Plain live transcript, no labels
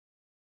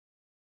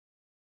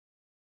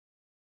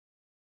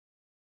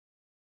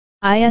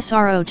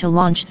Isro to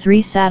launch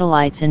 3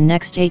 satellites in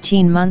next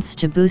 18 months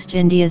to boost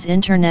India's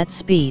internet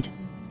speed.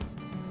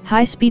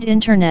 High-speed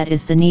internet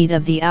is the need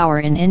of the hour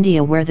in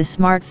India, where the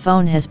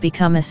smartphone has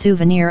become a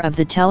souvenir of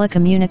the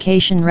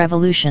telecommunication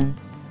revolution.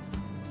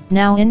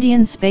 Now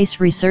Indian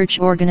Space Research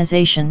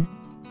Organisation,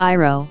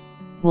 Isro,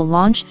 will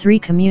launch 3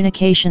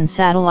 communication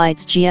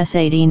satellites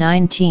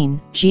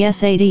GSAT-19,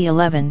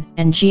 GSAT-11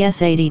 and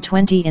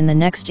GSAT-20 in the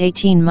next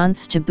 18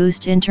 months to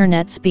boost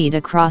internet speed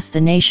across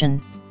the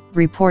nation,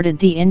 reported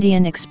the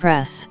Indian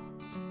Express.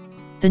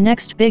 The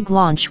next big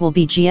launch will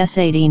be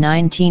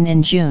GSAT-19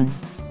 in June.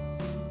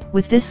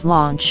 With this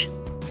launch,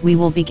 we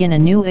will begin a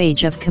new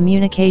age of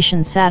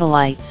communication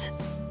satellites.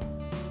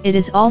 It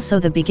is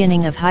also the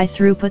beginning of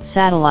high-throughput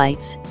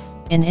satellites.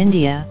 In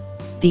India,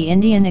 the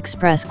Indian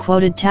Express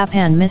quoted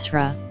Tapan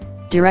Misra,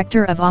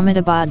 director of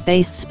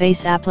Ahmedabad-based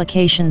Space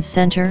Applications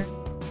Center,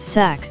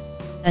 SAC,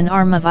 an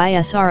arm of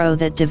Isro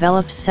that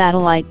develops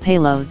satellite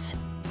payloads,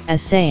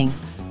 as saying,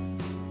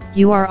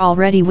 "You are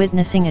already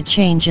witnessing a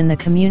change in the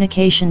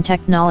communication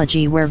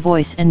technology where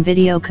voice and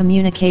video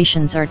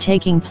communications are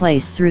taking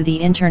place through the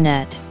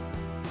internet.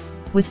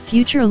 With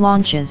future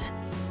launches,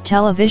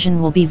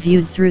 television will be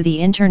viewed through the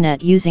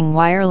internet using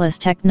wireless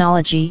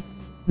technology,"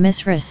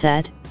 Misra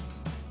said.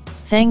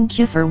 Thank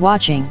you for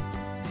watching.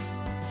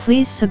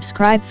 Please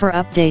subscribe for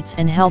updates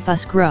and help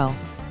us grow.